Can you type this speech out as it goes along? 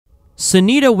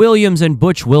Sunita Williams and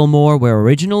Butch Wilmore were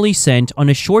originally sent on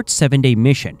a short 7-day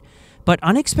mission, but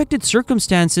unexpected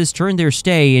circumstances turned their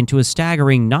stay into a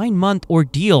staggering 9-month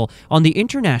ordeal on the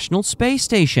International Space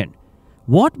Station.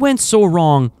 What went so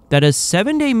wrong that a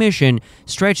 7-day mission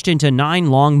stretched into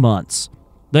 9 long months?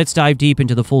 Let's dive deep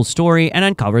into the full story and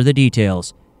uncover the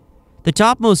details. The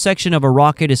topmost section of a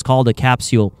rocket is called a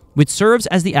capsule, which serves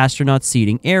as the astronaut's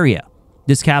seating area.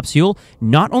 This capsule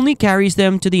not only carries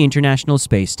them to the International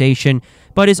Space Station,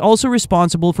 but is also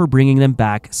responsible for bringing them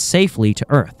back safely to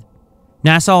Earth.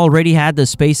 NASA already had the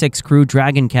SpaceX Crew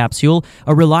Dragon capsule,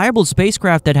 a reliable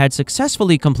spacecraft that had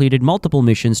successfully completed multiple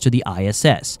missions to the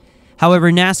ISS.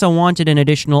 However, NASA wanted an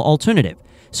additional alternative,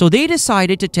 so they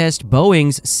decided to test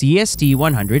Boeing's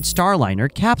CST-100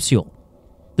 Starliner capsule.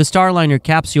 The Starliner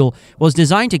capsule was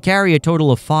designed to carry a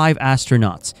total of 5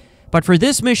 astronauts, but for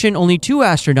this mission, only 2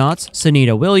 astronauts,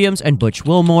 Sunita Williams and Butch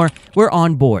Wilmore, were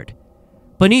on board.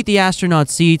 Beneath the astronaut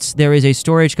seats, there is a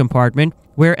storage compartment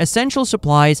where essential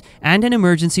supplies and an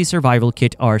emergency survival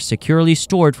kit are securely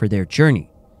stored for their journey.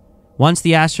 Once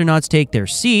the astronauts take their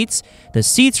seats, the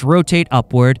seats rotate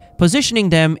upward, positioning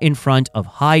them in front of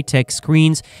high-tech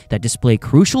screens that display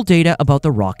crucial data about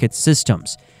the rocket's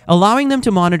systems, allowing them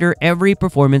to monitor every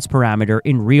performance parameter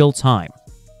in real time.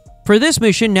 For this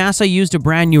mission, NASA used a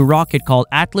brand new rocket called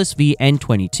Atlas V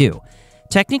N-22.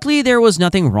 Technically, there was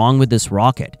nothing wrong with this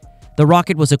rocket. The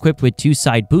rocket was equipped with 2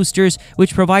 side boosters,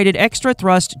 which provided extra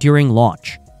thrust during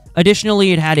launch.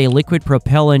 Additionally, it had a liquid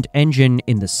propellant engine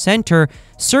in the center,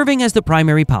 serving as the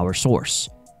primary power source.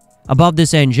 Above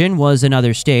this engine was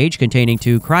another stage containing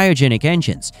 2 cryogenic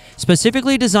engines,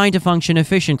 specifically designed to function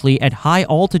efficiently at high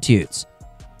altitudes.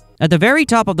 At the very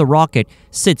top of the rocket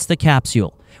sits the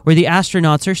capsule, where the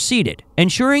astronauts are seated,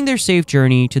 ensuring their safe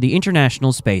journey to the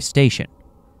International Space Station.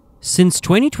 Since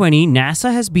 2020,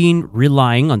 NASA has been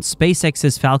relying on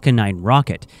SpaceX's Falcon 9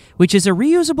 rocket, which is a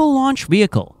reusable launch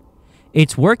vehicle.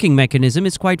 Its working mechanism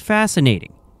is quite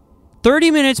fascinating. 30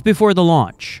 minutes before the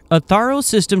launch, a thorough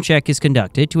system check is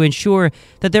conducted to ensure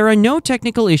that there are no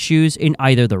technical issues in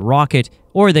either the rocket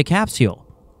or the capsule.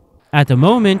 At the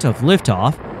moment of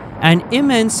liftoff, an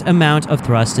immense amount of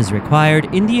thrust is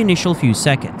required in the initial few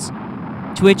seconds.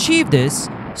 To achieve this,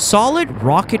 solid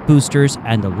rocket boosters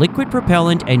and the liquid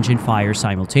propellant engine fire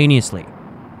simultaneously.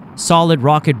 Solid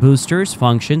rocket boosters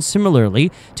function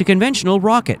similarly to conventional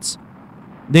rockets.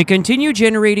 They continue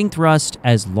generating thrust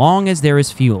as long as there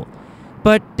is fuel,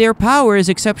 but their power is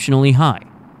exceptionally high.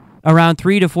 Around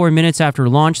 3 to 4 minutes after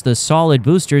launch, the solid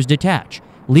boosters detach,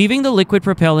 leaving the liquid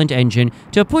propellant engine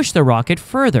to push the rocket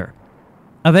further.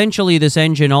 Eventually, this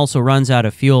engine also runs out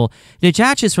of fuel,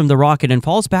 detaches from the rocket, and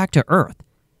falls back to Earth.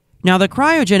 Now, the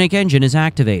cryogenic engine is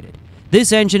activated.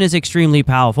 This engine is extremely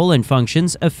powerful and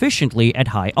functions efficiently at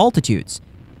high altitudes.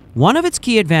 One of its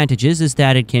key advantages is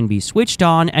that it can be switched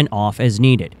on and off as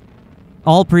needed.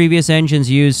 All previous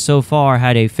engines used so far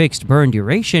had a fixed burn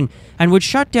duration and would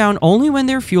shut down only when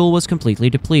their fuel was completely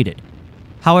depleted.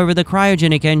 However, the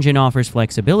cryogenic engine offers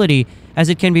flexibility as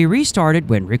it can be restarted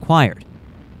when required.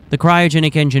 The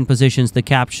cryogenic engine positions the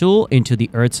capsule into the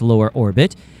Earth's lower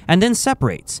orbit and then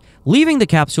separates, leaving the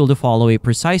capsule to follow a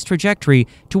precise trajectory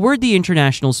toward the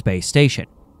International Space Station.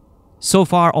 So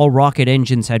far, all rocket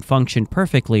engines had functioned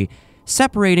perfectly,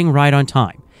 separating right on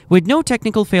time, with no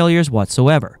technical failures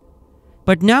whatsoever.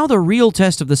 But now the real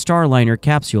test of the Starliner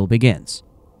capsule begins.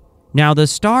 Now the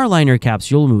Starliner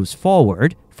capsule moves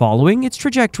forward, following its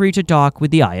trajectory to dock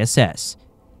with the ISS.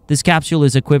 This capsule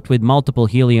is equipped with multiple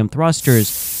helium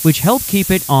thrusters, which help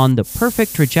keep it on the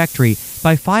perfect trajectory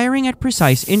by firing at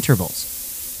precise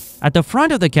intervals. At the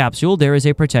front of the capsule, there is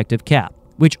a protective cap,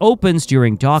 which opens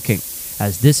during docking,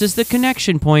 as this is the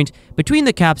connection point between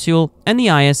the capsule and the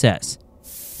ISS.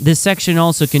 This section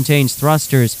also contains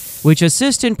thrusters, which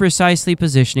assist in precisely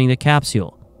positioning the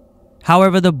capsule.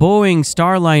 However, the Boeing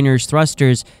Starliner's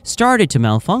thrusters started to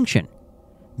malfunction.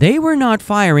 They were not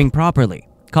firing properly,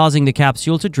 causing the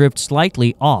capsule to drift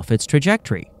slightly off its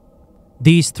trajectory.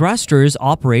 These thrusters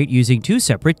operate using 2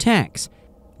 separate tanks.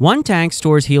 One tank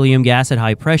stores helium gas at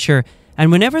high pressure, and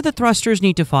whenever the thrusters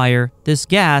need to fire, this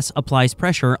gas applies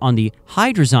pressure on the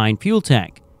hydrazine fuel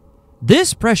tank.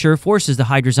 This pressure forces the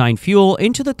hydrazine fuel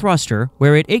into the thruster,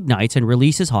 where it ignites and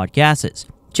releases hot gases,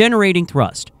 generating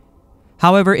thrust.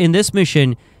 However, in this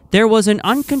mission, there was an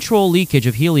uncontrolled leakage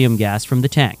of helium gas from the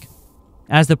tank.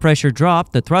 As the pressure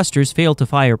dropped, the thrusters failed to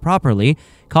fire properly,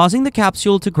 causing the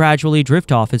capsule to gradually drift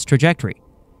off its trajectory.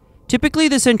 Typically,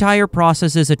 this entire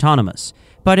process is autonomous,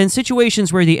 but in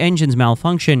situations where the engines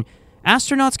malfunction,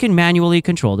 astronauts can manually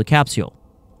control the capsule.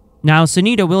 Now,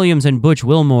 Sunita Williams and Butch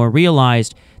Wilmore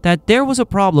realized that there was a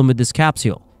problem with this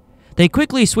capsule. They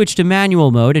quickly switched to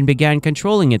manual mode and began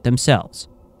controlling it themselves.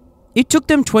 It took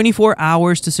them 24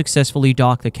 hours to successfully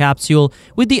dock the capsule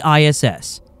with the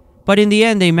ISS, but in the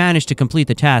end they managed to complete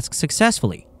the task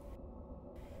successfully.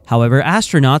 However,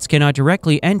 astronauts cannot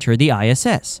directly enter the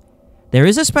ISS. There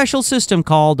is a special system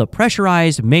called the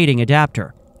Pressurized Mating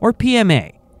Adapter, or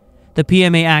PMA. The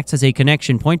PMA acts as a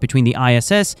connection point between the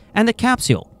ISS and the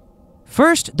capsule.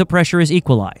 First, the pressure is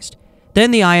equalized.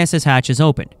 Then the ISS hatch is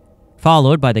opened,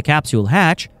 followed by the capsule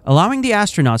hatch, allowing the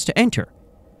astronauts to enter.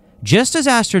 Just as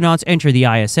astronauts enter the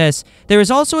ISS, there is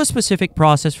also a specific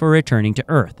process for returning to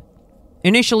Earth.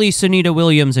 Initially, Sunita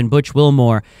Williams and Butch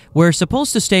Wilmore were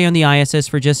supposed to stay on the ISS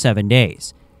for just 7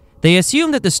 days. They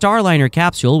assumed that the Starliner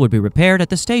capsule would be repaired at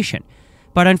the station,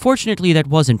 but unfortunately that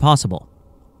wasn't possible.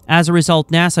 As a result,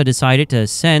 NASA decided to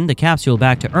send the capsule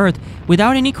back to Earth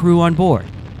without any crew on board.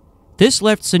 This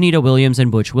left Sunita Williams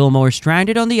and Butch Wilmore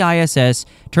stranded on the ISS,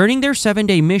 turning their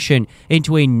 7-day mission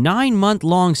into a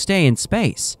 9-month-long stay in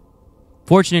space.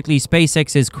 Fortunately,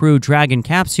 SpaceX's Crew Dragon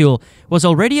capsule was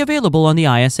already available on the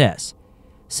ISS.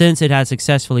 Since it had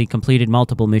successfully completed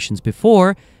multiple missions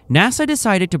before, NASA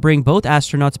decided to bring both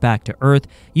astronauts back to Earth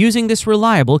using this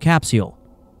reliable capsule.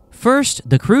 First,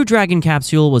 the Crew Dragon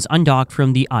capsule was undocked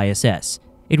from the ISS.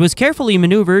 It was carefully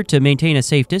maneuvered to maintain a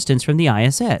safe distance from the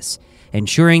ISS,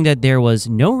 ensuring that there was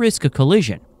no risk of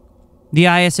collision. The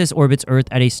ISS orbits Earth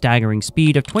at a staggering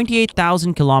speed of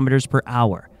 28,000 kilometers per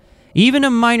hour. Even a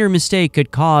minor mistake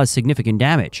could cause significant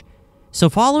damage, so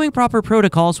following proper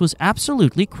protocols was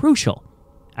absolutely crucial.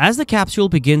 As the capsule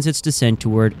begins its descent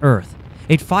toward Earth,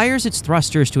 it fires its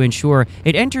thrusters to ensure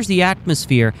it enters the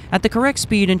atmosphere at the correct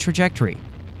speed and trajectory.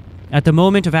 At the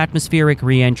moment of atmospheric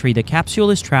re-entry, the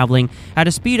capsule is traveling at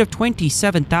a speed of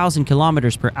 27,000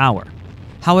 kilometers per hour.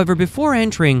 However, before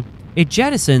entering, it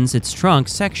jettisons its trunk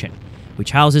section,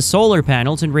 which houses solar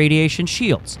panels and radiation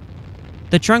shields.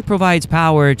 The trunk provides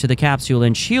power to the capsule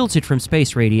and shields it from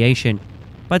space radiation,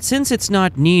 but since it's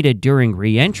not needed during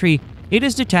re-entry, it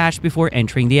is detached before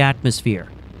entering the atmosphere.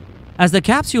 As the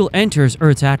capsule enters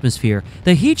Earth's atmosphere,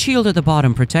 the heat shield at the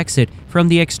bottom protects it from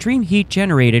the extreme heat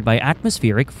generated by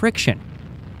atmospheric friction.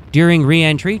 During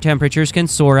re-entry, temperatures can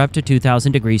soar up to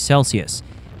 2,000 degrees Celsius.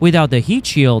 Without the heat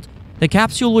shield, the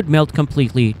capsule would melt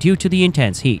completely due to the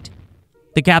intense heat.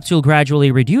 The capsule gradually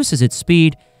reduces its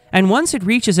speed, and once it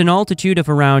reaches an altitude of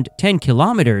around 10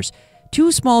 kilometers,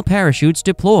 2 small parachutes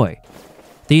deploy.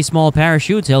 These small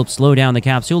parachutes help slow down the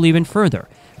capsule even further,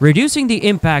 reducing the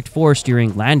impact force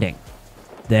during landing.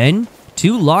 Then,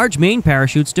 2 large main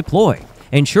parachutes deploy,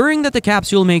 ensuring that the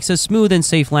capsule makes a smooth and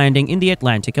safe landing in the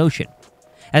Atlantic Ocean.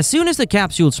 As soon as the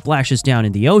capsule splashes down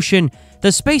in the ocean, the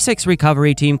SpaceX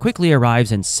recovery team quickly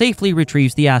arrives and safely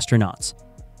retrieves the astronauts.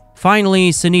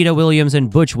 Finally, Sunita Williams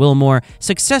and Butch Wilmore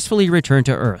successfully return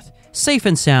to Earth, safe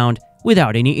and sound,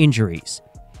 without any injuries.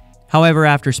 However,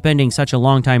 after spending such a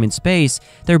long time in space,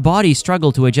 their bodies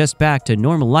struggle to adjust back to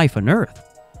normal life on Earth.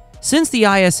 Since the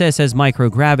ISS has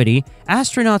microgravity,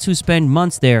 astronauts who spend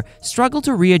months there struggle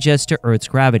to readjust to Earth's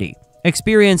gravity,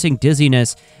 experiencing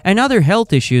dizziness and other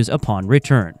health issues upon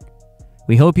return.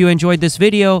 We hope you enjoyed this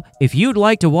video. If you'd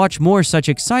like to watch more such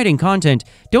exciting content,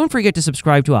 don't forget to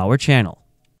subscribe to our channel.